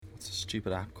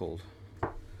stupid app called?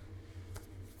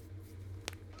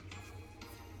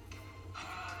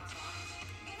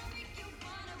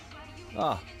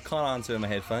 Can't answer in my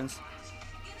headphones.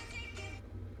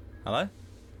 Hello?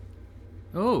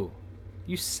 Oh,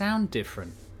 you sound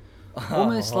different.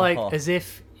 Almost like as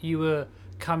if you were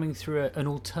coming through an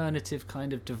alternative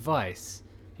kind of device.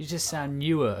 You just sound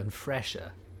newer and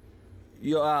fresher.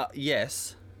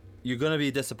 Yes. You're going to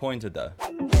be disappointed, though.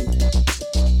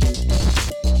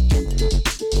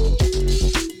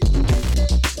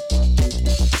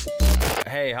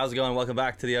 Hey, how's it going? Welcome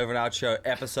back to the Over and Out Show,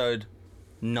 episode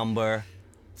number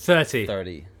 30.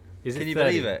 30. Is it Can you 30?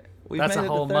 believe it? That's a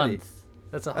whole month.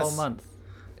 That's a whole month.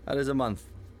 That is a month.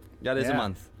 That is a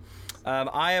month.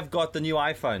 I have got the new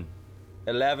iPhone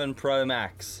 11 Pro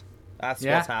Max. That's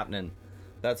what's happening.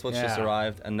 That's what's just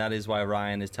arrived, and that is why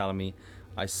Ryan is telling me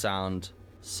I sound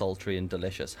sultry and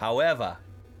delicious. However,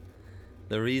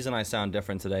 the reason I sound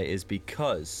different today is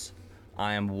because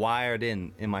I am wired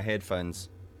in my headphones.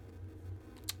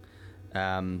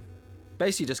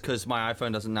 Basically just because my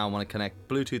iPhone doesn't now want to connect.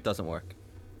 Bluetooth doesn't work.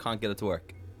 Can't get it to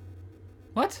work.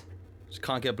 What? Just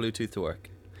can't get Bluetooth to work.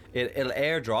 It'll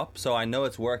airdrop, so I know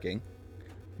it's working,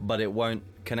 but it won't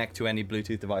connect to any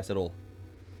Bluetooth device at all.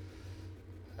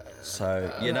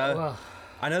 So,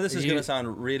 I know this is going to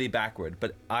sound really backward,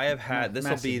 but I have had, this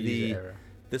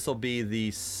will be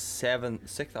the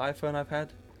sixth iPhone I've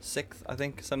had. Sixth, I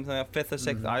think, something like fifth or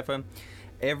sixth iPhone.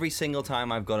 Every single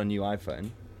time I've got a new iPhone,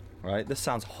 right? This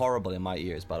sounds horrible in my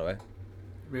ears, by the way.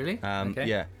 Really? Okay.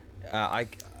 Yeah.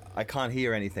 I can't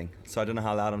hear anything, so I don't know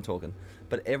how loud I'm talking.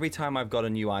 But every time I've got a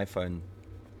new iPhone,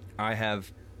 I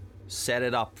have set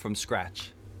it up from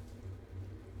scratch.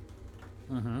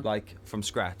 Like from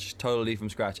scratch, totally from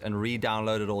scratch, and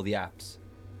re-downloaded all the apps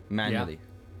manually.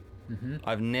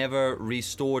 I've never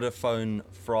restored a phone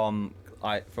from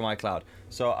iCloud,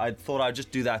 so I thought I'd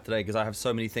just do that today because I have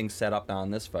so many things set up now on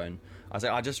this phone. I was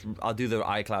like, I'll do the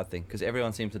iCloud thing because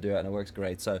everyone seems to do it and it works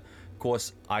great. So of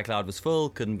course iCloud was full,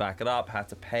 couldn't back it up, had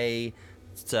to pay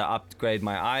to upgrade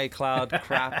my iCloud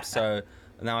crap. So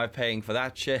now I'm paying for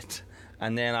that shit.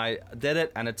 And then I did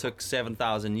it, and it took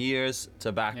 7,000 years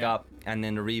to back up and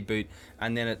then to reboot.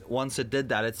 And then once it did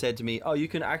that, it said to me, oh, you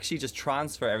can actually just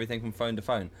transfer everything from phone to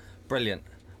phone. Brilliant.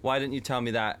 Why didn't you tell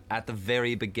me that at the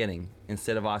very beginning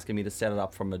instead of asking me to set it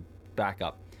up from a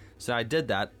backup? So I did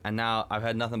that, and now I've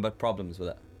had nothing but problems with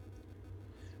it.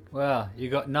 Well, you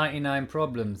got 99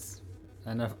 problems,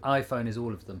 and an iPhone is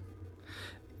all of them.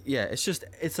 Yeah,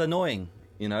 it's annoying,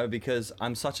 because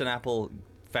I'm such an Apple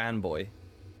fanboy.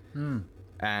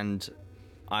 And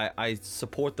I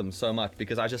support them so much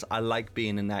because I like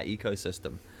being in that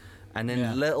ecosystem. And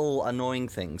then little annoying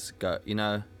things go,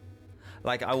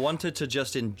 like I wanted to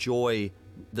just enjoy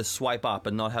the swipe up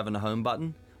and not having a home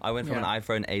button. I went from an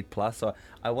iPhone 8 Plus, so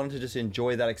I wanted to just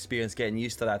enjoy that experience, getting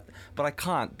used to that. But I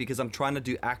can't because I'm trying to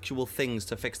do actual things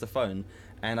to fix the phone,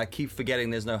 and I keep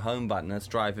forgetting there's no home button. That's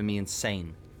driving me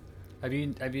insane. Have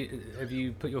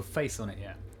you put your face on it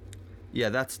yet? Yeah,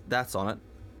 that's on it.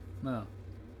 No.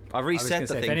 I've reset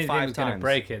the thing 5 times. If anything was going to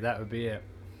break it, that would be it.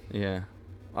 Yeah.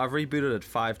 I've rebooted it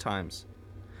 5 times.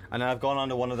 And then I've gone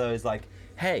onto one of those like,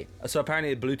 hey, so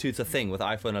apparently Bluetooth's a thing with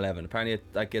iPhone 11. Apparently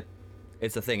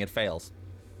it's a thing, it fails.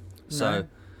 So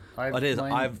it is.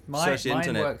 I've searched the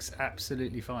internet. Mine works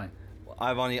absolutely fine.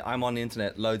 I'm on the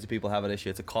internet. Loads of people have an issue.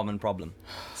 It's a common problem.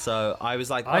 So I was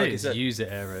like, I just use it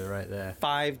error right there.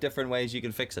 5 different ways you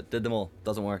can fix it. Did them all.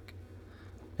 Doesn't work.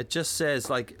 It just says,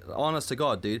 like, honest to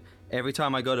God, dude, every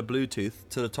time I go to Bluetooth,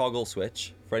 to the toggle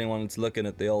switch, for anyone that's looking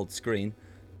at the old screen,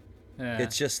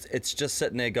 it's just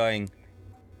sitting there going,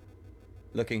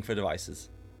 looking for devices.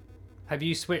 Have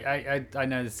you switched? I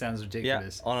know this sounds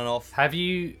ridiculous. Yeah, on and off. Have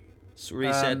you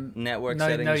reset network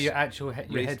settings? No, your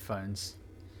headphones.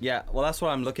 Yeah, well, that's what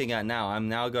I'm looking at now. I'm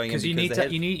now going because you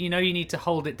need to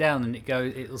hold it down, and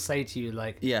it'll say to you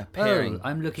like, pairing. Oh,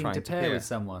 I'm looking to pair with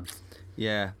someone.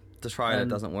 Yeah. To try it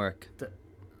doesn't work.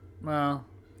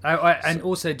 And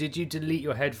also, did you delete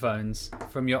your headphones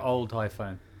from your old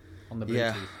iPhone on the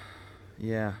Bluetooth?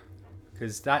 Yeah.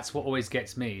 Because that's what always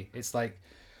gets me. It's like,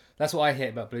 that's what I hate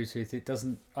about Bluetooth. It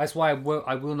doesn't. That's why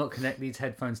I will not connect these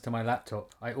headphones to my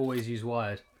laptop. I always use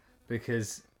wired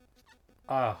because,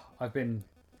 I've been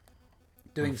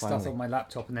doing stuff on my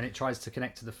laptop, and then it tries to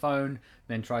connect to the phone,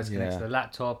 then tries to connect to the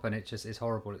laptop, and it's a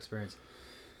horrible experience.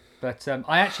 But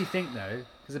I actually think, though,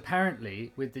 because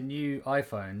apparently with the new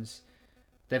iPhones,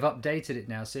 they've updated it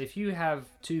now. So if you have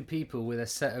 2 people with a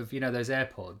set of, those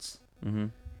AirPods,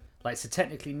 like, so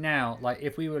technically now, like,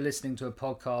 if we were listening to a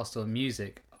podcast or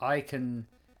music, I can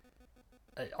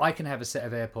I can have a set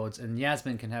of AirPods and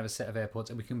Yasmin can have a set of AirPods,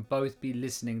 and we can both be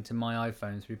listening to my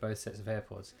iPhone through both sets of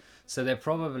AirPods. So they're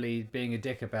probably being a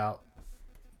dick about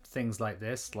things like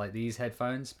this, like these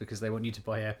headphones, because they want you to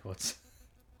buy AirPods.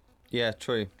 Yeah,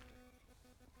 true.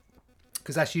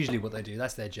 Because that's usually what they do.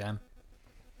 That's their jam.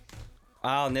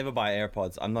 I'll never buy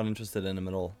AirPods. I'm not interested in them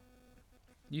at all.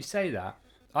 You say that.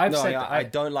 I've No, said yeah, that. I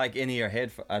don't like in-ear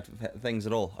things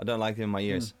at all. I don't like them in my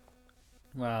ears.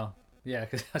 Well, yeah,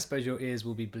 because I suppose your ears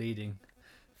will be bleeding,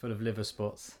 full of liver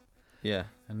spots Yeah.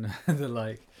 and the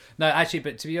like. No, actually,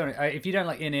 but to be honest, if you don't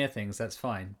like in-ear things, that's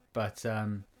fine. But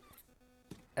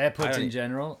AirPods in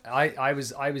general, I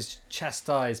was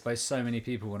chastised by so many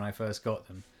people when I first got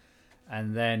them.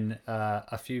 And then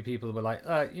a few people were like,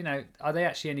 are they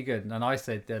actually any good? And I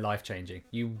said they're life-changing.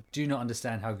 You do not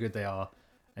understand how good they are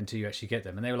until you actually get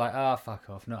them. And they were like, fuck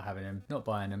off, not having them, not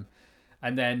buying them.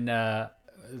 And then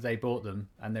they bought them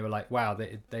and they were like, wow,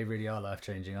 they really are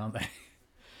life-changing, aren't they?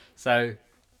 So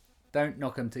don't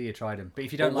knock them till you tried them. But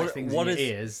if you don't like things in your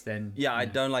ears, then... Yeah, I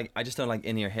just don't like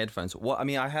in-ear headphones.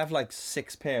 I have like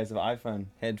 6 pairs of iPhone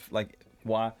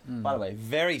Why? By the way,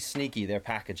 very sneaky their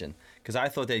packaging, because I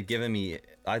thought they gave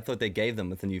them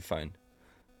with the new phone.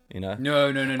 You know? No.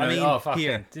 I mean, oh, fuck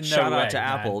here, no shout way, out to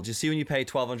man. Apple. Do you see when you pay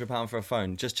 £1,200 for a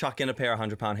phone? Just chuck in a pair of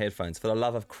 £100 headphones for the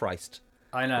love of Christ.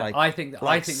 I know. Like, I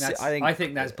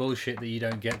think that's bullshit that you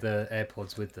don't get the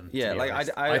AirPods with them. Yeah, like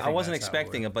I wasn't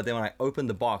expecting it, but then when I opened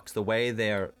the box, the way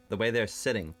they're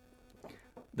sitting,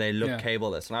 they look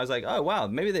cableless, and I was like, oh wow,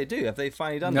 maybe they do. Have they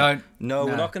finally done that? No,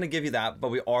 we're not going to give you that, but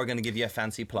we are going to give you a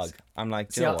fancy plug. I'm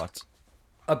like, do you know what?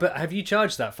 But have you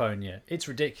charged that phone yet? It's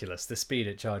ridiculous the speed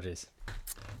it charges.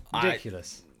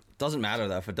 Ridiculous. Doesn't matter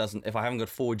though if I haven't got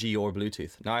 4G or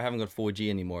Bluetooth. Now I haven't got 4G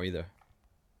anymore either.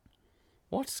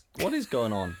 What is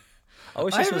going on? I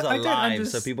wish this was live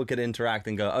so people could interact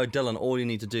and go, oh Dylan, all you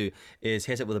need to do is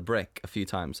hit it with a brick a few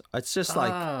times. It's just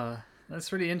like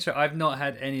that's really interesting. I've not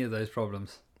had any of those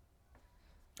problems.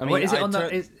 I mean, is it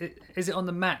on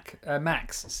the Mac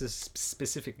Max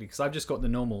specifically? Because I've just got the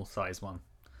normal size one.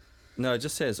 No, it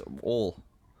just says all.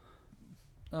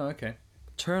 Oh, okay.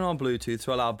 Turn on Bluetooth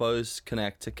to allow Bose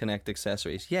Connect to connect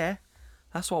accessories. Yeah,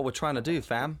 that's what we're trying to do,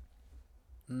 fam.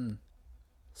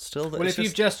 Still, well, if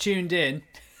you've just tuned in,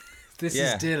 this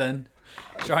is Dylan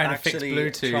trying to fix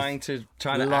Bluetooth,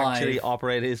 trying to actually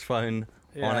operate his phone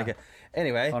on a.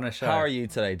 Anyway, on a show. How are you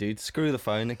today, dude? Screw the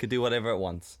phone; it could do whatever it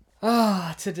wants.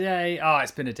 Today.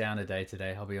 It's been a downer day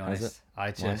today. I'll be honest.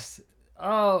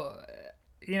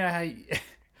 You know how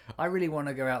I really want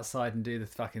to go outside and do the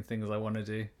fucking things I want to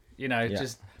do. You know,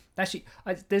 just actually,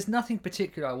 there's nothing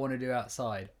particular I want to do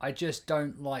outside. I just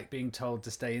don't like being told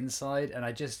to stay inside, and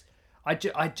I just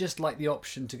like the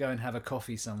option to go and have a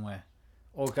coffee somewhere,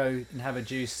 or go and have a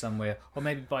juice somewhere, or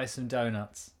maybe buy some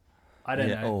donuts. I don't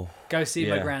know. Go see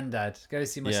my granddad. Go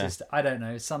see my sister. I don't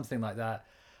know, something like that.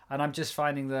 And I'm just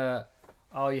finding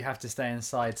you have to stay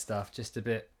inside stuff just a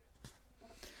bit.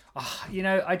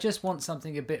 I just want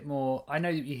something a bit more. I know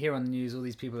you hear on the news all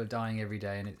these people are dying every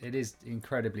day, and it is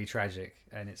incredibly tragic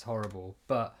and it's horrible.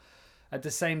 But at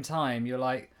the same time, you're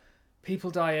like,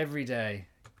 people die every day,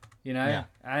 you know,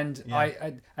 and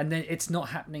then it's not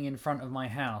happening in front of my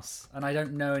house, and I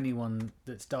don't know anyone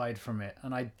that's died from it,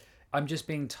 and I'm just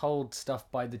being told stuff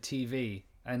by the TV,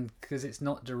 and because it's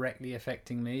not directly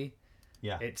affecting me.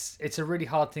 Yeah, it's a really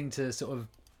hard thing to sort of,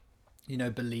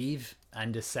 believe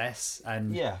and assess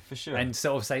and for sure, and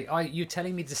sort of say, you're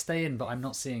telling me to stay in, but I'm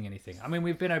not seeing anything. I mean,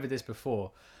 we've been over this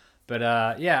before, but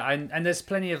and there's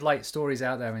plenty of like stories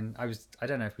out there. I mean, I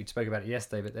don't know if we spoke about it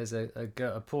yesterday, but there's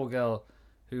a poor girl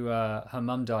who her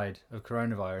mum died of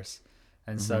coronavirus,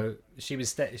 and so she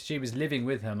was living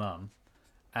with her mum,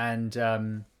 and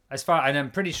and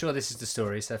I'm pretty sure this is the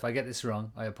story. So if I get this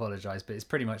wrong, I apologize, but it's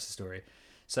pretty much the story.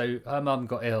 So her mum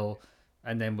got ill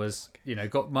and then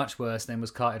got much worse, then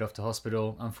was carted off to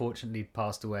hospital, unfortunately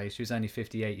passed away. She was only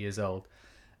 58 years old.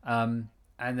 And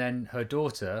then her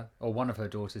daughter, or one of her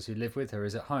daughters who lived with her,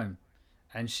 is at home.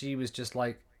 And she was just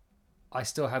like, I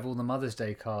still have all the Mother's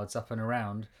Day cards up and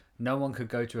around. No one could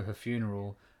go to her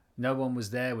funeral. No one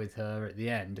was there with her at the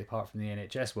end, apart from the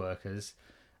NHS workers.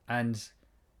 And,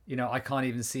 I can't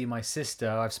even see my sister.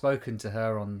 I've spoken to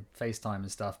her on FaceTime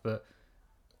and stuff, but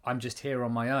I'm just here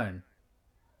on my own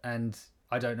and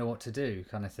I don't know what to do,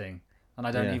 kind of thing. And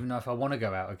I don't even know if I want to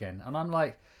go out again. And I'm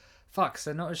like, fuck,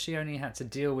 so not as she only had to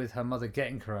deal with her mother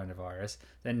getting coronavirus,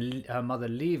 then her mother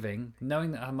leaving,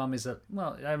 knowing that her mum is the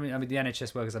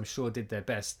NHS workers I'm sure did their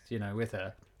best, with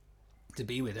her, to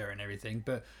be with her and everything,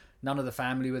 but none of the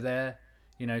family were there.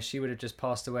 She would have just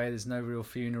passed away. There's no real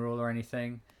funeral or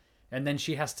anything. And then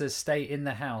she has to stay in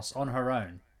the house on her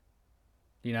own.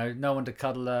 You know, no one to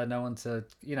cuddle her, no one to,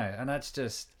 you know, and that's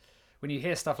just, when you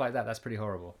hear stuff like that, that's pretty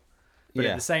horrible. But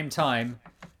Yeah. at the same time,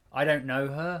 I don't know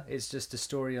her. It's just a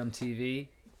story on TV,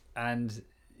 and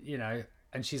you know,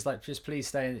 and she's like, just please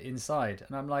stay inside,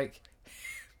 and I'm like,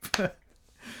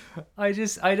 I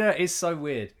don't. It's so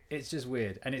weird. It's just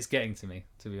weird, and it's getting to me,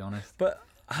 to be honest. But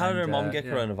how did her And, mom get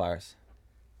yeah. coronavirus?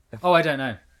 Oh, I don't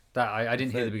know. That I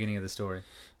didn't hear the beginning of the story.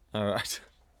 All right.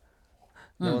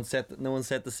 No one set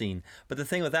the scene. But the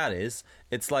thing with that is,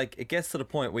 it's like it gets to the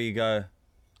point where you go,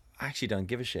 I actually don't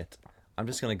give a shit. I'm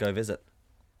just gonna go visit.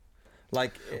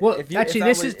 Like, Well, if actually,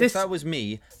 if that was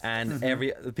me and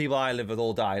the people I live with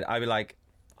all died, I'd be like,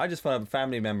 I just phone up a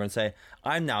family member and say,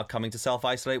 I'm now coming to self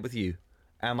isolate with you.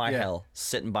 Am I Yeah. hell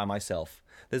sitting by myself?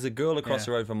 There's a girl across Yeah.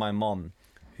 the road from my mom,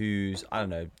 who's I don't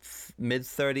know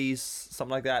mid-30s,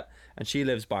 something like that, and she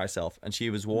lives by herself. And she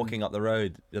was walking up the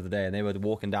road the other day, and they were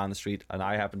walking down the street, and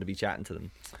I happened to be chatting to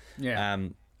them. Yeah.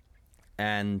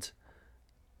 And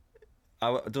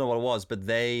I don't know what it was, but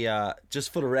they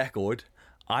just for the record,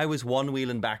 I was one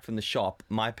wheeling back from the shop.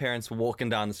 My parents were walking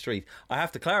down the street. I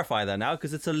have to clarify that now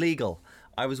because it's illegal.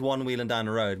 I was one wheeling down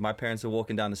the road. My parents were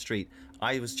walking down the street.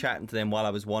 I was chatting to them while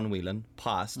I was one wheeling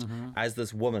past as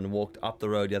this woman walked up the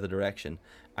road the other direction,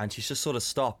 and she just sort of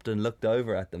stopped and looked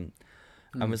over at them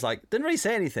and was like, didn't really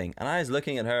say anything. And I was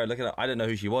looking at her, I didn't know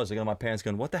who she was. Looking at my parents,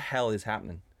 going, "What the hell is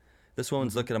happening?" This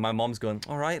woman's looking at my mom's, going,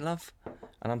 "All right, love,"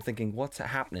 and I'm thinking, "What's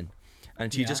happening?"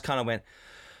 And she just kind of went,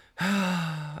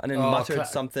 and then muttered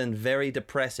something very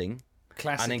depressing,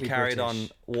 and then carried on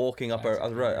walking up her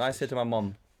other road. And I said to my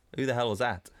mom, "Who the hell was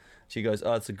that?" She goes,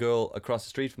 "Oh, it's a girl across the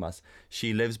street from us.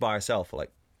 She lives by herself."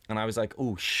 Like, and I was like,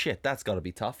 "Oh shit, that's got to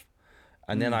be tough."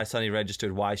 And then I suddenly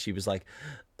registered why she was like,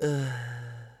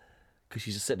 because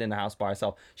she's just sitting in the house by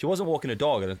herself. She wasn't walking a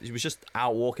dog; she was just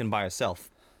out walking by herself.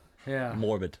 Yeah.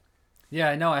 Morbid.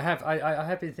 Yeah, no, I have. I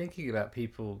have been thinking about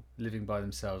people living by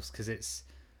themselves because it's.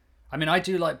 I mean, I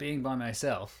do like being by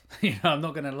myself. You know, I'm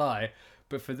not going to lie,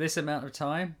 but for this amount of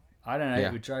time, I don't know. Yeah.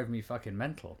 It would drive me fucking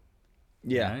mental.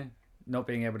 Yeah. You know? Not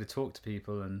being able to talk to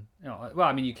people, and you know, well,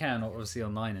 I mean, you can obviously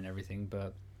online and everything,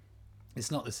 but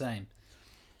it's not the same.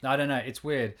 I don't know. It's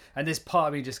weird, and there's part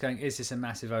of me just going, "Is this a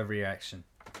massive overreaction?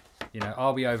 You know,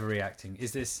 are we overreacting?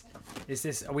 Is this?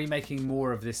 Are we making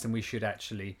more of this than we should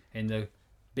actually in the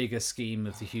bigger scheme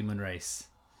of the human race?"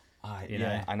 You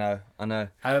know? I know.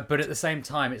 But at the same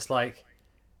time, it's like,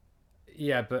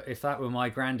 yeah, but if that were my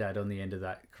granddad on the end of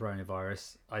that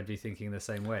coronavirus, I'd be thinking the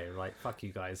same way. Like, fuck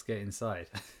you guys, get inside.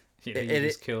 You know, you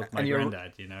just killed my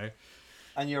granddad, you know?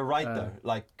 And you're right, though.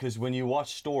 Like, because when you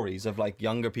watch stories of, like,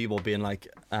 younger people being like,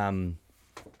 you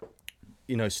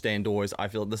know, stay indoors, I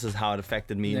feel this is how it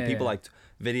affected me. And people like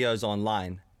videos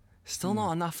online. Still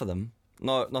not enough of them.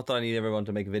 Not that I need everyone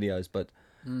to make videos, but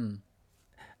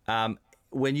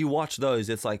when you watch those,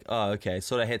 it's like, oh, okay, it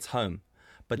sort of hits home.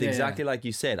 But exactly like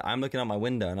you said, I'm looking out my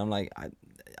window and I'm like,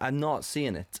 I'm not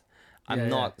seeing it. I'm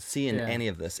not seeing any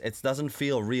of this. It doesn't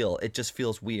feel real. It just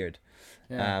feels weird.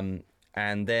 Yeah.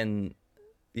 And then,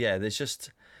 yeah, there's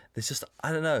just,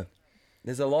 I don't know.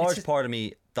 There's a large part of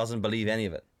me doesn't believe any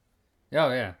of it. Oh,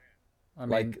 yeah. I mean,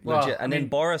 Like, legit. And then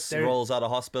Boris there- rolls out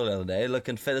of hospital the other day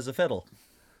looking fit as a fiddle.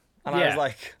 And I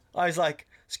was like,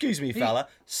 excuse me, fella,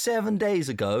 7 days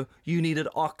ago, you needed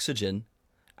oxygen.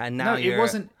 And now it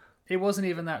wasn't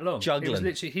even that long. It was juggling.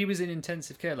 literally, he was in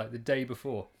intensive care like the day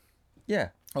before. Yeah.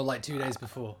 Or like 2 days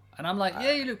before. And I'm like,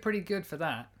 yeah, you look pretty good for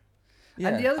that. Yeah,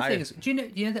 And the other thing is, do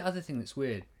you know the other thing that's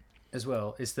weird as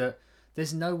well is that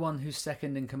there's no one who's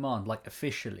second in command, like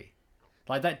officially.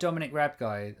 Like that Dominic Raab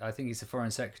guy, I think he's the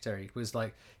foreign secretary, was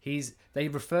like, they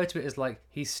refer to it as like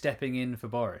he's stepping in for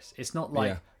Boris. It's not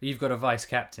like you've got a vice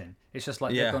captain. It's just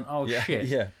like they've gone, oh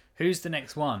shit, who's the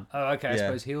next one? Oh, okay, I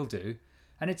suppose he'll do.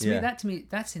 And it's to me,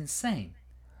 that's insane.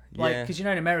 Like, because you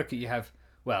know in America you have,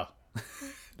 well,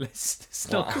 let's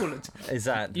not call it. Is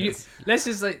that? Let's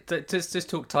just like just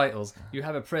talk titles. You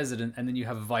have a president, and then you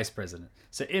have a vice president.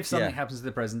 So if something happens to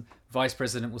the president, vice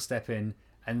president will step in,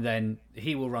 and then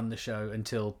he will run the show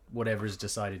until whatever is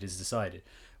decided is decided.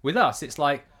 With us, it's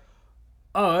like,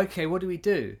 oh, okay, what do we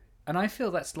do? And I feel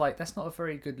that's not a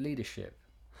very good leadership.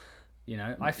 You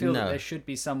know, I feel that there should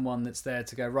be someone that's there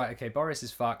to go, right, okay, Boris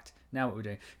is fucked. Now what we're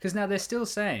doing? Because now they're still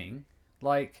saying,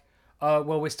 like,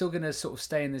 well, we're still going to sort of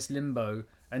stay in this limbo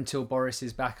until Boris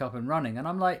is back up and running. And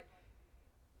I'm like,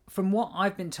 from what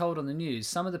I've been told on the news,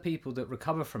 some of the people that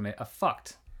recover from it are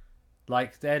fucked.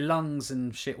 Like, their lungs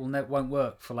and shit won't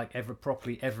work for, like,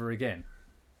 ever again.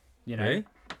 You know? Really?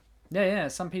 Yeah.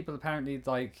 Some people apparently,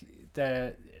 like,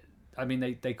 they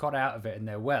got out of it and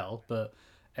they're well, but,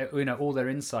 you know, all their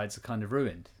insides are kind of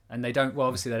ruined. and they don't. Well,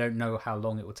 obviously they don't know how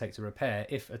long it will take to repair,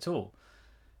 if at all.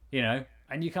 And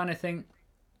you kind of think,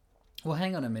 well,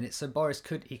 hang on a minute. So Boris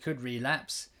could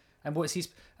relapse, and but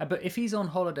if he's on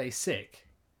holiday sick,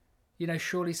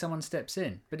 surely someone steps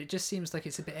in. But it just seems like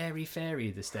it's a bit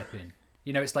airy-fairy, the step in.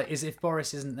 It's like as if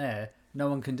Boris isn't there, no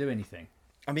one can do anything.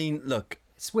 I mean, look,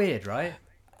 it's weird, right?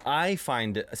 I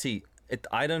find it.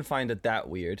 I don't find it that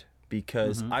weird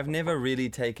because I've never really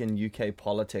taken UK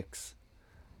politics.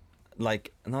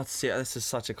 This is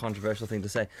such a controversial thing to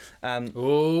say.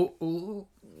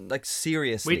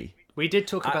 Seriously. We did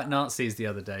talk about Nazis the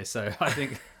other day, so I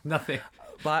think nothing.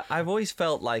 But I've always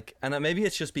felt like, and maybe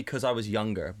it's just because I was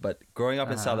younger, but growing up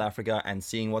in South Africa and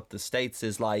seeing what the States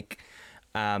is like,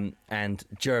 and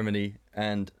Germany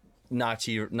and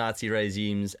Nazi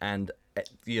regimes and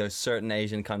certain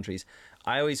Asian countries,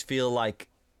 I always feel like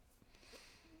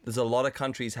there's a lot of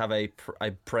countries have a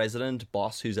president,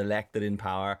 boss who's elected in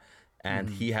power, and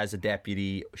he has a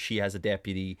deputy, she has a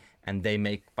deputy, and they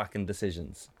make fucking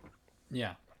decisions.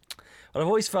 Yeah. But I've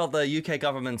always felt the UK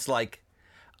government's like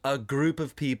a group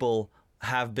of people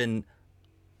have been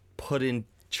put in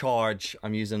charge,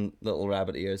 I'm using little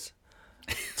rabbit ears,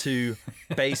 to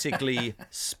basically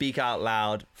speak out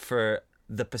loud for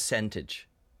the percentage.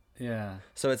 Yeah.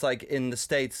 So it's like in the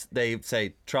States, they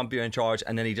say, Trump, you're in charge,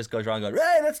 and then he just goes around going,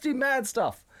 hey, let's do mad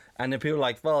stuff. And then people are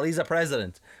like, well, he's a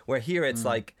president. Where here it's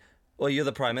like, well, you're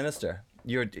the prime minister.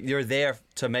 You're there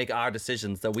to make our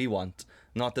decisions that we want,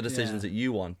 not the decisions that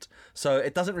you want. So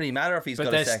it doesn't really matter if he's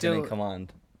got a second in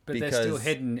command. But they're still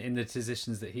hidden in the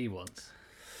decisions that he wants.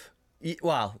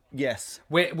 Well, yes.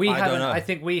 I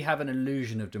think we have an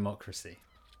illusion of democracy.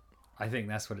 I think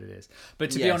that's what it is.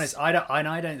 But to be honest, I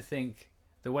don't think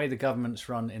the way the government's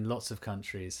run in lots of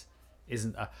countries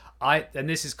isn't. And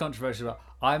this is controversial.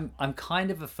 I'm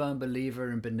kind of a firm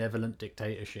believer in benevolent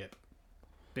dictatorship,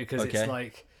 because it's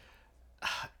like,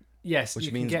 yes,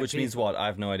 which means what? I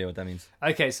have no idea what that means.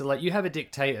 Okay, so like you have a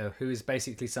dictator who is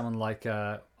basically someone like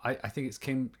I think it's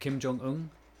Kim Jong Un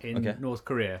in North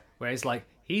Korea, where it's like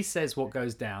he says what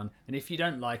goes down, and if you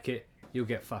don't like it, you'll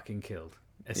get fucking killed.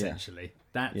 Essentially,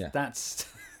 that's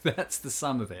the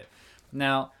sum of it.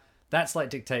 Now, that's like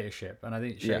dictatorship, and I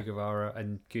think Che Guevara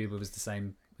and Cuba was the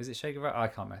same. Is it Che Guevara? I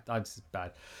can't remember. That's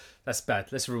bad. That's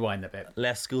bad. Let's rewind that bit.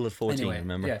 Left school at 14, anyway,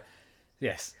 remember? Yeah.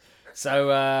 Yes. So,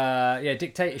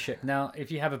 dictatorship. Now,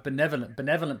 if you have a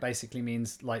benevolent basically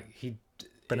means like he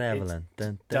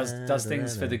does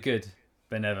things for the good.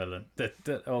 Benevolent.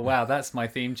 Oh wow, that's my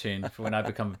theme tune for when I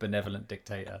become a benevolent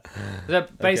dictator. So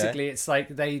basically, it's like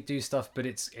they do stuff, but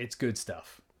it's good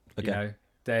stuff. Okay.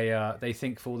 They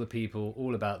think for the people,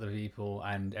 all about the people,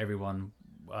 and everyone.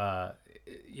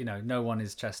 No one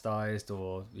is chastised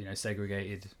or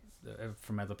segregated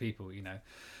from other people.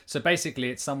 So basically,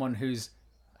 it's someone who's,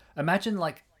 imagine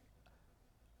like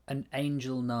an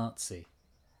angel Nazi.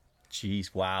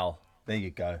 Jeez, wow. There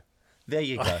you go.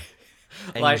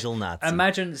 Angel Nazi.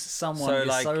 Imagine someone an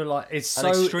invested.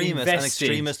 An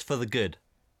extremist for the good.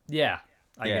 Yeah,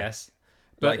 I guess.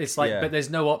 But it's like, but there's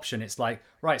no option. It's like,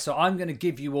 right, so I'm going to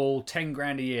give you all 10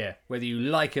 grand a year, whether you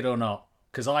like it or not,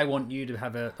 because I want you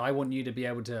to be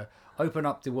able to open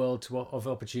up the world of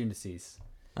opportunities,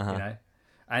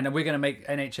 and we're going to make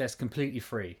NHS completely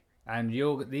free. And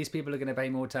these people are going to pay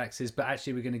more taxes, but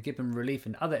actually we're going to give them relief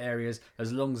in other areas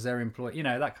as long as they're employed,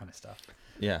 that kind of stuff.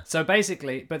 Yeah. So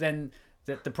basically, but then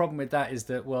the problem with that is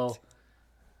that, well,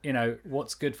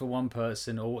 what's good for one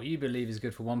person or what you believe is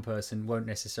good for one person won't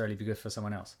necessarily be good for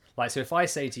someone else. Like, so if I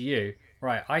say to you,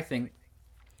 right, I think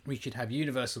we should have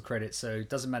universal credit, so it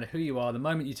doesn't matter who you are, the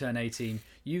moment you turn 18,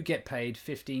 you get paid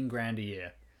 15 grand a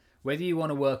year. Whether you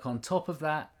want to work on top of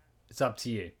that, it's up to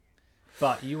you.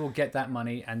 But you will get that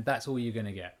money, and that's all you're going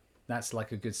to get. That's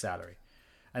like a good salary.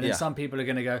 And then some people are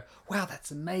going to go, wow, that's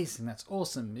amazing. That's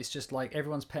awesome. It's just like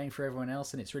everyone's paying for everyone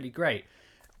else and it's really great.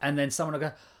 And then someone will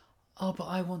go, oh, but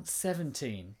I want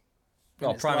 17.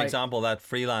 Well, prime example, that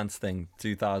freelance thing,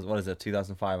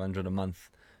 2,500 a month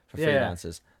for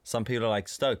freelancers. Some people are like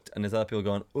stoked, and there's other people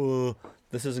going, oh,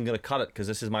 this isn't going to cut it because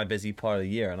this is my busy part of the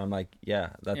year. And I'm like,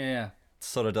 that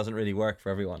sort of doesn't really work for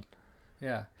everyone.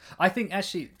 Yeah. I think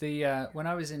actually when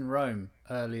I was in Rome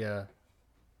earlier...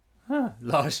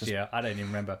 last year, I don't even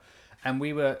remember, and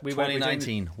we were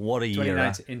 2019. What a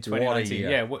year! In 2019,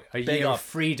 a year of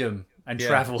freedom and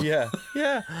travel. Yeah.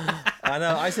 I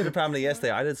know. I said to Pamela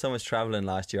yesterday, I did so much traveling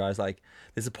last year. I was like,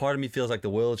 there's a part of me feels like the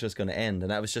world's just going to end,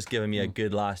 and that was just giving me a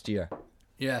good last year.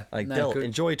 Yeah, like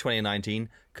enjoy 2019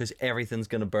 because everything's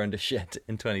going to burn to shit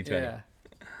in 2020.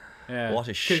 Yeah. What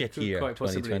a shit year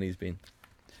 2020's been.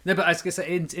 No, but I was going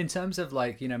to say, in terms of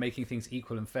like making things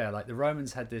equal and fair, like the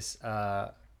Romans had this.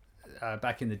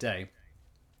 back in the day,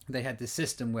 they had this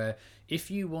system where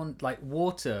if you want, like,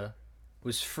 water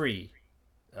was free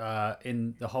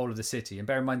in the whole of the city, and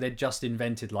bear in mind they'd just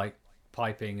invented like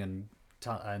piping and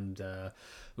the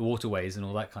waterways and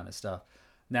all that kind of stuff.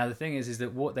 Now the thing is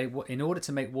that in order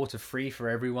to make water free for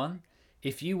everyone,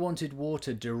 if you wanted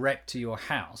water direct to your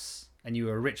house and you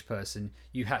were a rich person,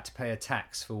 you had to pay a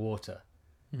tax for water.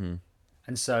 Mm-hmm.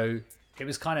 And so it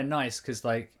was kind of nice because,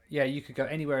 like, yeah, you could go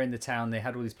anywhere in the town. They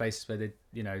had all these places where they,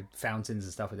 fountains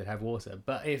and stuff where they'd have water.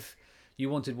 But if you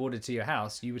wanted water to your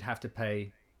house, you would have to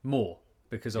pay more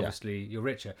because obviously you're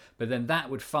richer. But then that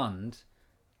would fund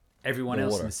everyone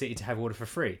else in the city to have water for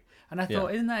free. And I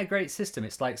thought, isn't that a great system?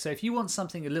 It's like, so if you want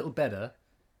something a little better,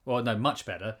 well, no, much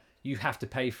better, you have to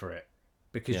pay for it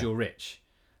because you're rich.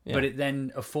 Yeah. But it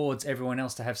then affords everyone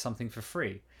else to have something for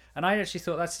free. And I actually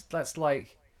thought that's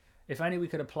like, if only we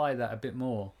could apply that a bit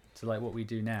more to like what we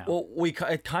do now. Well,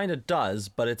 it kind of does,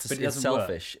 but it's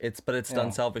selfish. Work. It's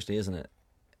done selfishly, isn't it?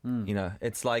 Mm.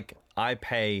 It's like I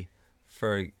pay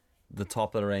for the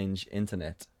top of the range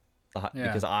internet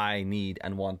because I need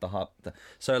and want the hub.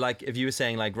 So like if you were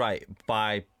saying like, right,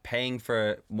 by paying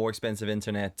for more expensive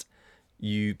internet,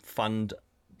 you fund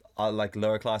like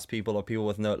lower class people or people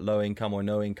with low income or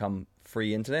no income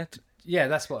free internet. Yeah,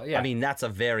 that's what. Yeah, I mean that's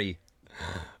definitely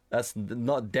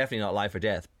not life or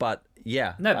death, but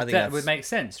yeah. No, but that would make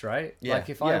sense, right? Yeah, like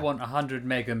if I want 100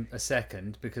 meg a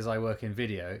second because I work in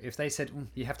video, if they said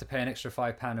you have to pay an extra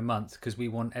 £5 a month because we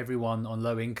want everyone on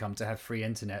low income to have free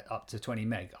internet up to 20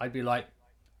 meg, I'd be like,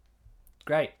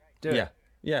 great, do it.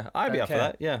 Yeah, I'd be up for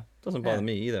that. Yeah, doesn't bother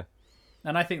me either.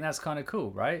 And I think that's kind of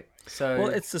cool, right? So well,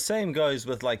 it's the same goes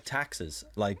with like taxes,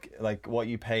 like what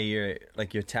you pay your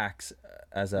tax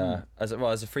as a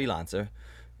freelancer.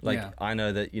 Like I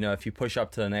know that if you push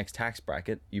up to the next tax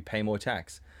bracket, you pay more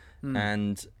tax,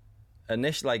 and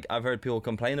initially, like I've heard people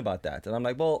complain about that, and I'm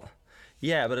like, well,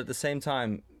 yeah, but at the same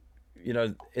time,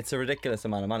 it's a ridiculous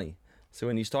amount of money. So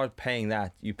when you start paying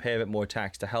that, you pay a bit more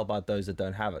tax to help out those that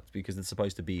don't have it because it's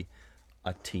supposed to be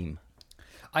a team.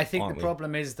 I think the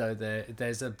problem is though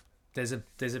there's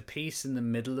a piece in the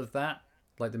middle of that,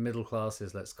 like the middle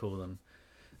classes, let's call them,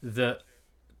 that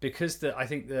because I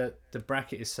think the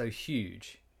bracket is so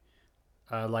huge.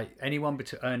 Like anyone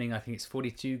earning, I think it's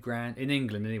 42 grand in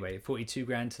England anyway, 42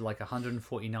 grand to like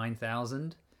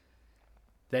 149,000,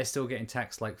 they're still getting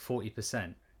taxed like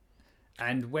 40%.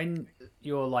 And when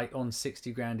you're like on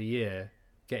 60 grand a year,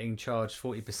 getting charged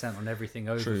 40% on everything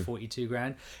over 42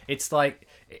 grand, it's like,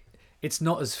 it's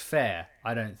not as fair,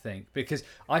 I don't think, because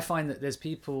I find that there's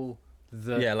people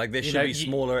that like there should be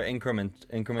smaller incremental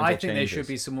I think changes. there should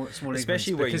be some more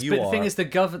especially where because, you but are. The thing is, the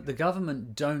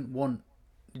government don't want.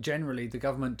 Generally, the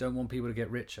government don't want people to get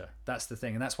richer. That's the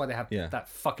thing, and that's why they have that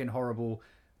fucking horrible,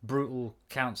 brutal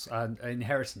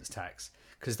inheritance tax,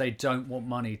 because they don't want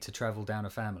money to travel down a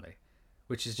family,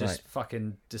 which is just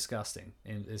fucking disgusting,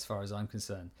 as far as I'm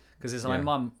concerned. Because my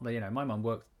mum, my mum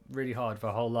worked really hard for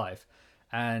her whole life,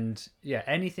 and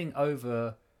anything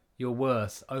over your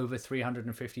worth over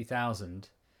 350,000,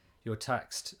 you're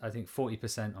taxed, I think,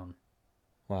 40% on.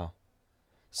 Wow.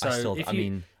 So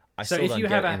I still don't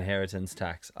get inheritance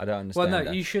tax. I don't understand. Well,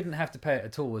 no, you shouldn't have to pay it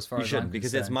at all, as far as I'm concerned.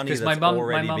 Because it's money that's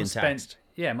already been taxed.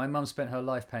 My mum spent her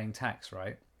life paying tax,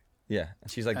 right? Yeah,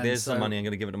 and she's like, "There's some money. I'm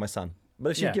going to give it to my son." But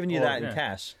if she'd given you that in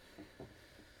cash,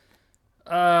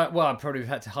 well, I'd probably have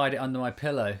had to hide it under my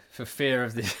pillow for fear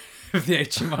of the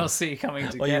HMRC coming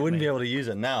to get me. Well, you wouldn't be able to use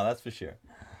it now, that's for sure.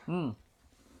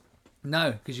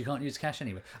 No, because you can't use cash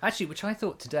anyway. Actually, which I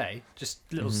thought today, just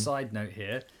a little side note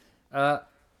here,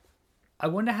 I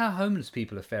wonder how homeless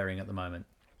people are faring at the moment.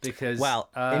 Because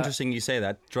interesting you say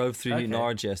that. Drove through Newton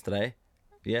Ards yesterday,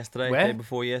 Where? day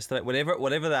before yesterday,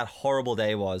 whatever that horrible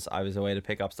day was. I was away to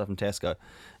pick up stuff from Tesco.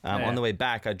 On the way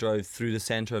back, I drove through the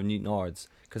centre of Newton Ards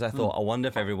because I thought, I wonder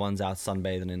if everyone's out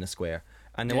sunbathing in the square,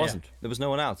 and there wasn't. There was no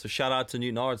one out. So shout out to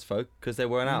Newton Ards folk because they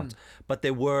weren't out, but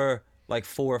there were like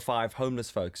 4 or 5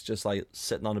 homeless folks just like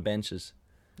sitting on the benches,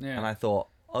 and I thought,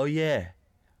 oh yeah,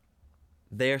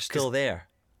 they're still there.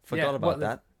 Forgot about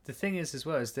that. The thing is, as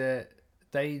well, is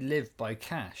they live by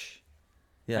cash.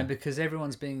 Yeah. And because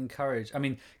everyone's being encouraged. I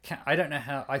mean, I don't know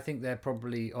how. I think they're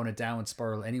probably on a downward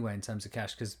spiral anyway in terms of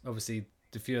cash, because obviously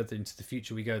the further into the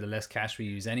future we go, the less cash we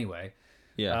use anyway.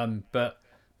 Yeah. But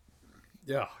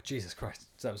Jesus Christ,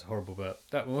 that was a horrible burp.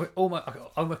 That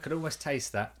I could almost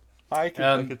taste that. I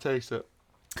could taste it.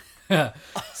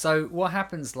 So what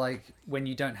happens like when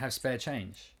you don't have spare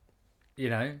change?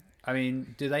 I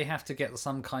mean, do they have to get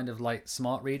some kind of like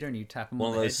smart reader and you tap them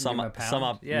on the head and give them a pound? Sum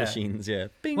up machines, yeah.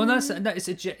 Bing. Well, no,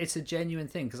 it's a genuine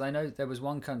thing, because I know there was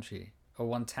one country or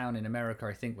one town in America,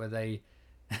 I think, where they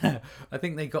I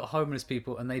think they got homeless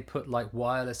people and they put like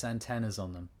wireless antennas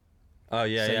on them. Oh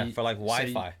yeah, So yeah, you- for like so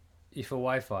Wi-Fi. For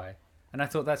Wi-Fi, and I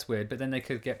thought that's weird, but then they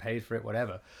could get paid for it,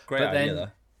 whatever. Great but idea then,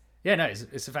 though. yeah, no,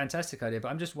 it's a fantastic idea. But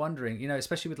I'm just wondering,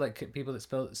 especially with like people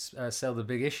that sell the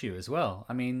big issue as well.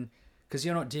 I mean, because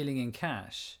you're not dealing in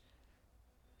cash.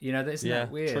 Isn't Yeah,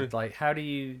 that weird? true. Like, how do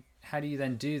you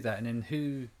then do that? And then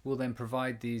who will then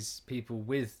provide these people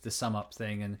with the sum up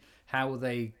thing? And how will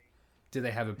they? Do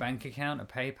they have a bank account, a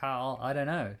PayPal? I don't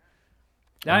know.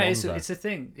 No, it's Monzo. a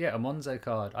thing. Yeah, a Monzo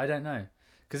card. I don't know,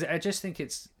 because I just think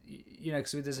it's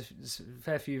because there's a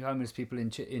fair few homeless people in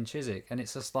Chiswick, and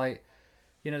it's just like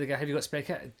they go, "Have you got spare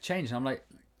change?" And I'm like,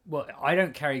 "Well, I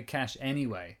don't carry cash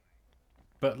anyway,"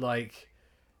 but like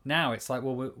now it's like,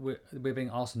 well, we're being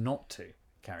asked not to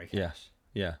carry cash. Yeah,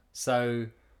 yeah. So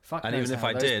fuck. And knows even if how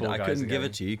I those did, poor I guys couldn't are give going.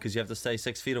 it to you because you have to stay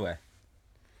 6 feet away.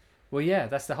 Well, yeah,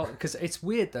 that's the whole. Because it's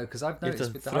weird though, because I've You have noticed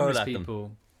to with the throw it homeless at them.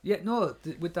 people. Yeah, no,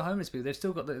 with the homeless people, they've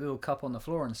still got the little cup on the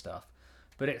floor and stuff,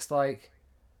 but it's like,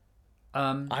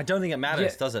 I don't think it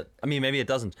matters, Yeah. does it? I mean, maybe it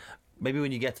doesn't. Maybe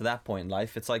when you get to that point in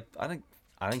life, it's like I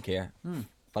don't care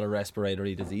about a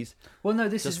respiratory disease. well, no,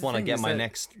 this is Just the want to thing, get is my that-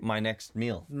 next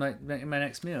meal. my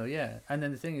next meal, yeah. And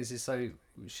then the thing is so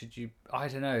should you? I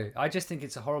don't know. I just think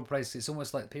it's a horrible place. It's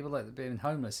almost like people like being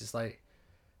homeless. It's like,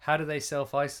 how do they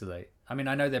self isolate? I mean,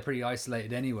 I know they're pretty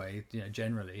isolated anyway,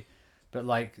 generally, but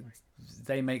like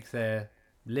they make their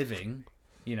living,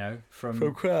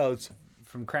 from crowds.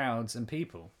 crowds and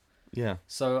people. Yeah.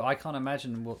 So I can't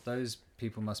imagine what those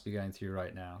people must be going through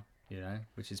right now.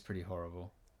 Which is pretty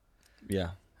horrible.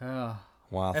 Yeah. Oh,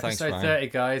 Wow. Thanks, episode Ryan. 30,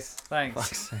 guys.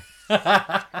 Thanks.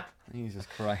 Jesus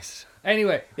Christ.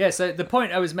 Anyway, yeah. So the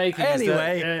point I was making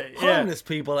Anyway, is that, yeah. homeless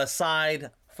people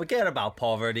aside, forget about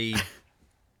poverty.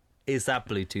 Is that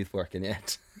Bluetooth working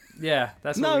yet? Yeah,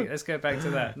 that's No. what let's go back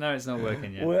to that. No, it's not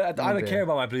working yet. Well, I Oh, don't dear. care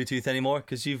about my Bluetooth anymore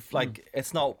because you've like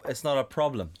it's not a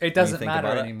problem. It when you doesn't think matter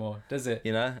about it. anymore, does it?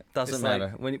 It doesn't It's like,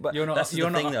 matter. But you're not- that's you're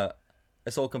the thing, not- though.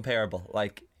 It's all comparable.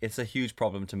 Like it's a huge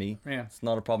problem to me. Yeah. It's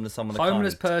not a problem to someone that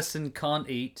Homeless can't eat. person can't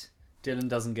eat. Dylan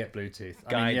doesn't get Bluetooth. I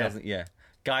Guy mean, yeah. doesn't. Yeah.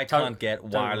 Guy To- can't get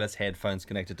totally. wireless headphones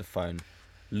connected to phone.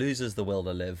 Loses the will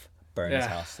to live. Burn his Yeah.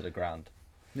 house to the ground.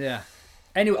 Yeah.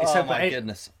 Anyway, Oh so my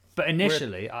goodness. but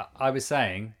initially, I was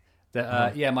saying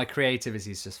that my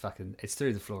creativity is just fucking. It's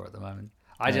through the floor at the moment.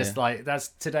 I just yeah. like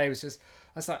today was just.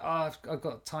 I was like, I've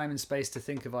got time and space to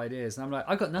think of ideas, and I'm like,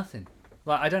 I got nothing.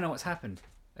 Like I don't know what's happened.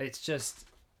 It's just,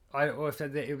 or if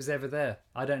it was ever there.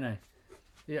 I don't know.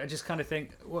 Yeah, I just kind of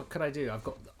think, what could I do? I've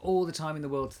got all the time in the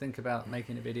world to think about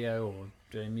making a video or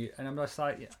doing mute, and I'm just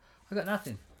like, yeah, I got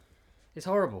nothing. It's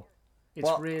horrible. It's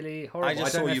Well, really horrible. I,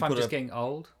 just don't saw know you if I'm put just a- getting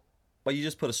old. But you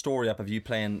just put a story up of you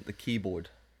playing the keyboard.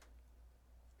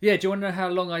 Yeah, do you want to know how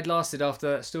long I'd lasted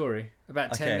after that story?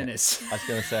 About 10 Okay. minutes. I was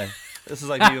gonna say, this is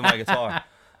like me with my guitar.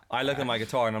 I look at my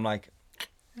guitar and I'm like,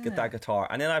 get that guitar,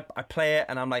 and then I play it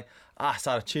and I'm like, it's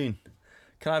out of tune.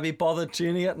 Can I be bothered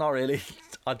tuning it? Not really.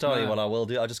 I'll tell you No. what I will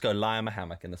do. I'll just go lie in my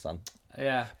hammock in the sun.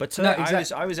 Yeah. But No, today,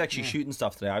 exact- I was actually shooting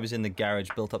stuff today. I was in the garage,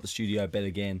 built up the studio a bit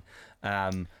again.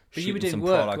 But you were doing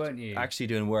work, weren't you? Actually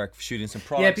doing work, shooting some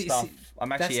product but you stuff. see,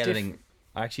 I'm actually that's editing.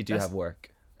 I actually do That's- have work.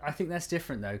 I think that's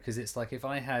different though, because it's like if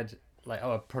I had like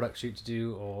a product shoot to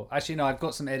do, or actually no, I've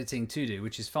got some editing to do,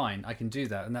 which is fine. I can do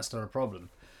that, and that's not a problem.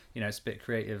 It's a bit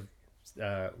creative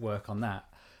work on that.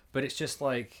 But it's just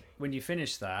like when you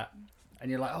finish that, and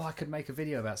you're like, I could make a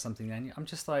video about something. Then I'm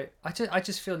just like, I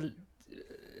just feel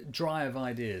dry of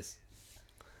ideas,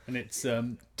 and it's yeah,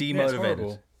 it's Demotivated.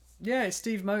 horrible. Yeah, it's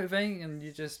Steve motivating, and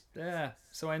you just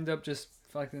So I end up just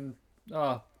fucking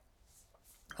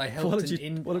I helped What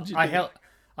did you I do?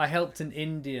 I helped an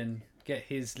Indian get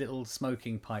his little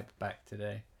smoking pipe back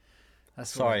today.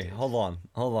 That's what I Sorry, did. hold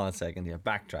on a second here.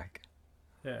 Backtrack.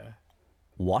 Yeah.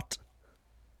 What?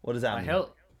 What does that mean?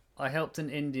 I helped an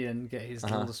Indian get his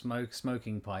little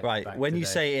smoking pipe Right. back When you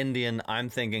today. say Indian, I'm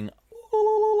thinking,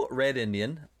 ooh, red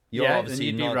Indian. You're then obviously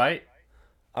you'd not be right.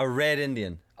 a red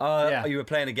Indian. Yeah. You were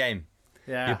playing a game.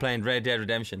 Yeah. You're playing Red Dead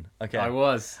Redemption. Okay. I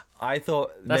was. I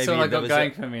thought That's maybe all I there got was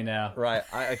going for me now. Right.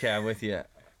 Okay, I'm with you.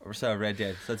 So Red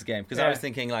Dead. So it's a game. Because I Yeah. was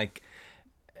thinking like,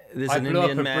 there's I an blew up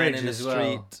Indian a man bridge in the as well.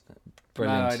 street.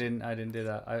 Brilliant. No, I didn't do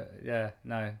that.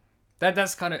 No.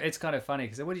 That's kind of, it's kind of funny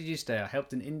because what did you say? I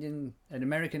helped an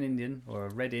American Indian or a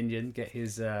red Indian get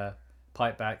his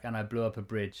pipe back, and I blew up a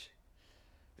bridge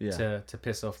Yeah. to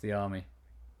piss off the army.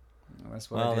 That's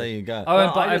what I Well, did. there you go. Oh,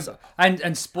 Well,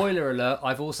 and spoiler alert,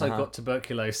 I've also got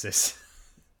tuberculosis.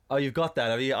 Oh, you've got that,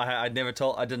 have you? I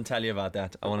didn't tell you about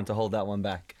that. I wanted to hold that one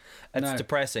back. It's No.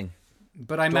 depressing.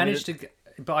 But I Do you want me managed to.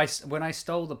 But when I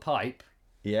stole the pipe,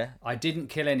 Yeah. I didn't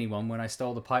kill anyone when I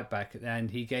stole the pipe back, and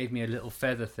he gave me a little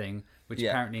feather thing, which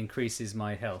apparently increases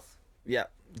my health. Yeah.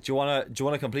 Do you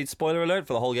wanna complete spoiler alert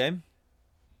for the whole game?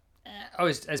 Oh,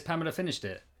 has Pamela finished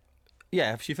it?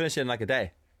 Yeah, she finished it in like a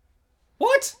day.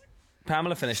 What?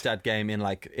 Pamela finished that game in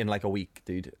like a week,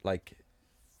 dude. Like,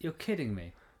 You're kidding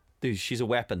me. dude, she's a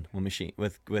weapon machine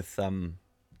with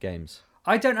games.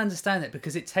 I don't understand it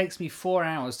because it takes me 4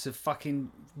 hours to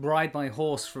fucking ride my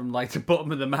horse from like the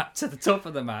bottom of the map to the top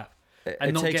of the map,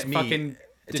 and not get fucking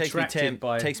distracted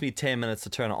by. It takes me 10 minutes to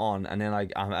turn it on, and then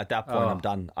I'm at that point I'm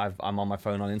done. I'm on my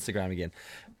phone on Instagram again.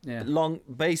 Yeah.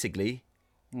 Basically,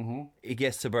 he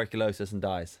gets tuberculosis and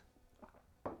dies,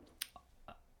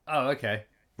 Oh, okay.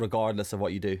 regardless of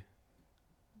what you do.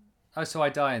 Oh, so I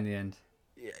die in the end.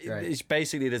 Right. It's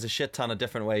basically there's a shit ton of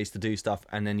different ways to do stuff,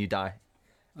 and then you die.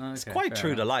 Okay, It's quite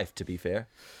true to life, to be fair.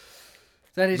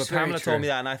 That is But very Pamela true. told me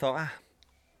that, and I thought,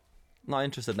 not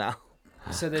interested now.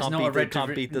 So there's Can't not a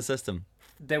can't beat the system.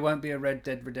 There won't be a Red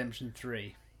Dead Redemption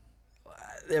 3.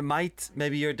 There might.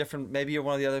 Maybe you're different. Maybe you're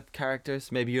one of the other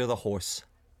characters. Maybe you're the horse.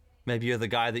 Maybe you're the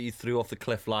guy that you threw off the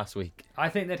cliff last week. I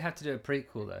think they'd have to do a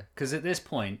prequel though, because at this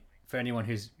point, for anyone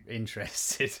who's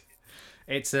interested,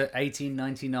 it's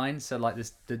 1899. So like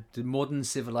this, the modern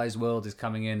civilized world is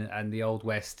coming in, and the old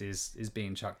west is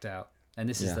being chucked out, and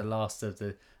this is the last of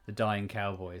the dying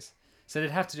cowboys. So they'd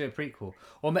have to do a prequel,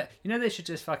 or they should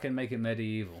just fucking make it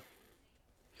medieval.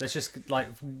 Let's just like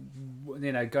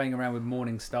going around with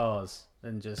morning stars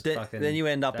and just fucking. Then you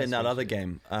end up in that other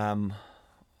game.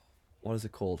 What is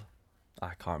it called?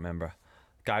 I can't remember.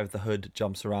 Guy with the hood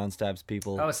jumps around, stabs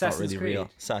people. Oh, It's not Assassin's really Creed. real.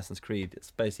 Assassin's Creed.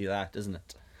 It's basically that, isn't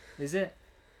it? Is it?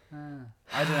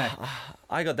 I don't know.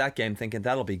 I got that game thinking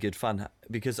that'll be good fun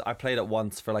because I played it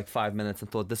once for like 5 minutes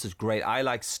and thought this is great. I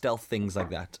like stealth things like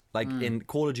that. Like in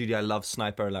Call of Duty, I love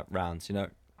sniper rounds.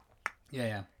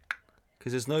 Yeah.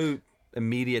 Because there's no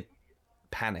immediate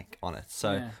panic on it.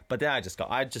 So, Yeah. but then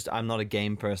I'm not a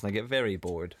game person. I get very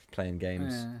bored playing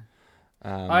games. Yeah.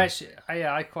 Um,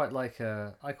 I quite like.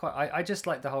 I just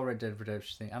like the whole Red Dead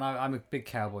Redemption thing, and I'm a big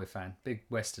cowboy fan, big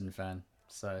Western fan,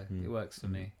 so it works for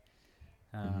me.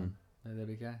 There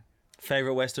we go.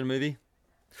 Favorite Western movie?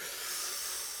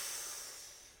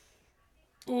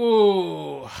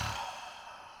 Ooh,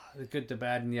 The Good, the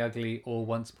Bad, and the Ugly, or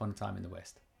Once Upon a Time in the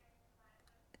West.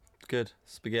 Good.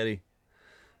 Spaghetti.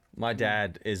 My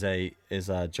dad is a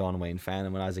John Wayne fan,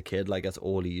 and when I was a kid, like that's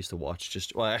all he used to watch.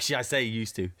 Actually, I say he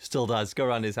used to, still does. Go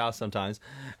around his house sometimes,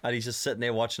 and he's just sitting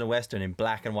there watching a Western in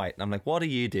black and white. And I'm like, "What are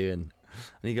you doing?"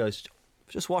 And he goes,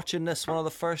 "Just watching this one of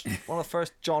the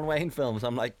first John Wayne films."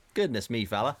 I'm like, "Goodness me,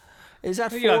 fella, is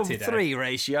that 4:3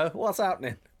 ratio? What's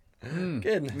happening?"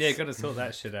 Goodness. Yeah, got to sort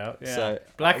that shit out. Yeah, So,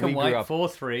 black we and grew white, up-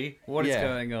 4:3. What is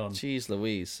going on? Jeez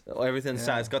Louise. Everything's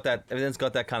got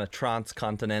that kind of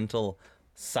transcontinental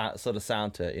sort of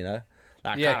sound to it,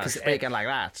 That Yeah, kind of 'cause speaking like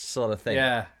that sort of thing.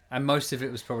 Yeah, and most of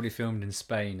it was probably filmed in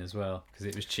Spain as well because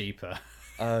it was cheaper.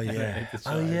 Oh yeah.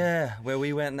 Oh yeah. Where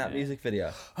we went in that music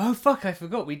video. Oh fuck! I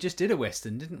forgot. We just did a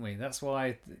western, didn't we? That's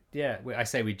why. Yeah, I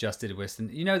say we just did a western.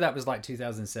 That was like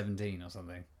 2017 or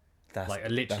something. Like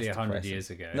literally 100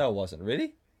 years ago. No, it wasn't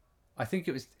really. I think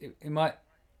it was. It might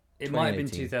have been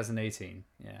 2018. 2018.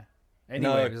 Yeah.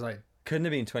 Anyway, No, it was like. Couldn't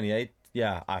have been 28.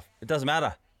 Yeah, it doesn't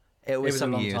matter. It was was a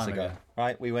some long years time ago. ago.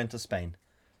 Right? We went to Spain.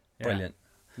 Yeah. Brilliant.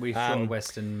 We shot a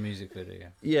western music video.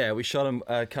 Yeah, we shot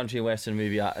a country and western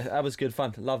movie. That was good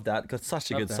fun. Loved that. Got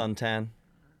such a good Loved that. suntan.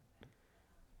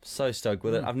 So stoked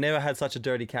with it. I've never had such a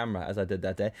dirty camera as I did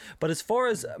that day. But as far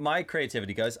as my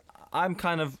creativity goes, I'm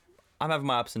having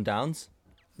my ups and downs.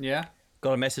 Yeah.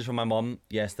 Got a message from my mom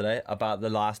yesterday about the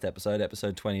last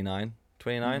episode 29.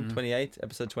 28,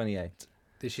 episode 28.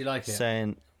 Did she like it?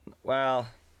 Saying, well,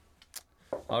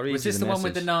 I'll read Was you this the the one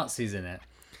with message. the Nazis in it?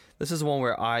 This is the one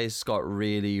where eyes got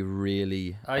really,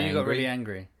 really Oh, you got angry. really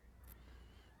angry.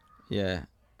 Yeah.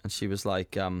 And she was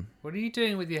like, What are you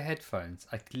doing with your headphones?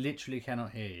 I literally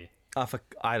cannot hear you.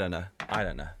 I don't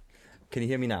know. Can you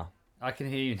hear me now? I can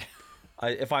hear you.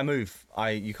 If I move,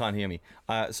 you can't hear me.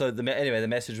 So the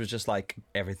message was just like,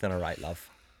 everything all right, love.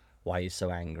 Why are you so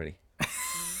angry?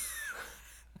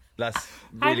 That's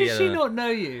How really, does she not know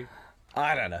you?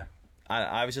 I don't know.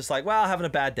 I was just like, well, having a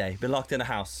bad day. Been locked in a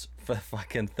house for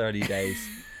fucking 30 days.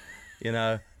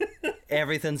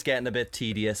 Everything's getting a bit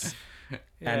tedious.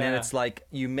 And then Yeah. it's like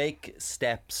you make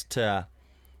steps to...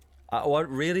 what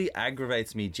really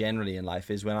aggravates me generally in life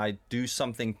is when I do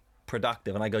something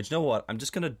productive and I go, do you know what? I'm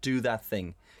just going to do that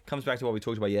thing. Comes back to what we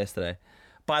talked about yesterday.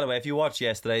 By the way, if you watched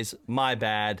yesterday's, my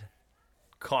bad.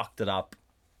 Cocked it up.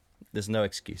 There's no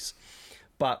excuse.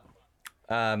 But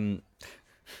when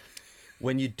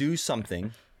you do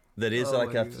something that is Oh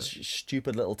like my a God.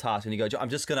 stupid little task, and you go, I'm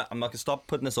not gonna stop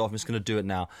putting this off. I'm just gonna do it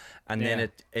now, and then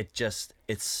Yeah.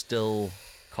 it still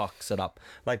cocks it up.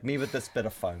 Like me with this bit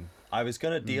of foam, I was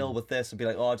gonna deal with this and be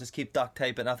like, oh, I'll just keep duct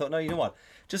tape it. And I thought, no, you know what?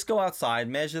 Just go outside,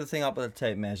 measure the thing up with a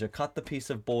tape measure, cut the piece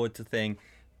of board to thing,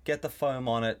 get the foam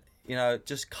on it. You know,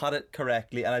 just cut it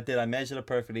correctly, and I did. I measured it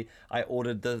perfectly. I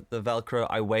ordered the Velcro.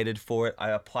 I waited for it.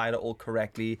 I applied it all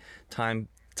correctly. Timed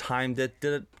it.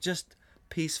 Did it just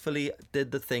peacefully. Did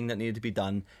the thing that needed to be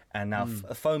done, and now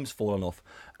foam's fallen off.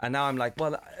 And now I'm like,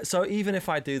 well, so even if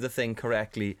I do the thing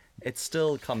correctly, it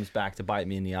still comes back to bite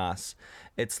me in the ass.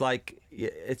 It's like,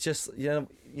 it's just you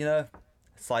know,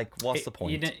 it's like, what's the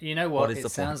point? You know what? What is It the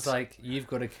sounds point? like you've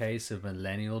got a case of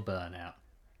millennial burnout.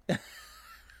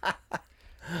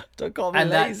 Don't call me And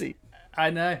lazy. I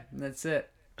know. That's it.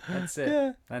 That's it.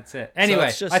 Yeah. That's it. Anyway,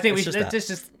 it's just- I think it's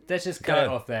just let's just cut it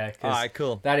Go. off there. 'Cause Alright,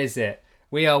 cool. That is it.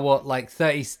 We are what, like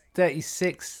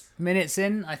 36 minutes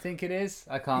in, I think it is.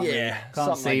 I can't Yeah, really, can't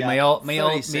something see like my that. old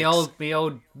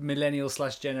millennial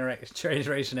 /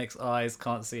 Generation X eyes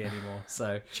can't see anymore.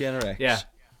 So Generix. yeah,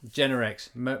 Gen X,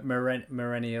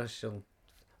 millennial.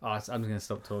 Oh, I'm going to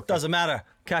stop talking. Doesn't matter.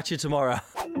 Catch you tomorrow.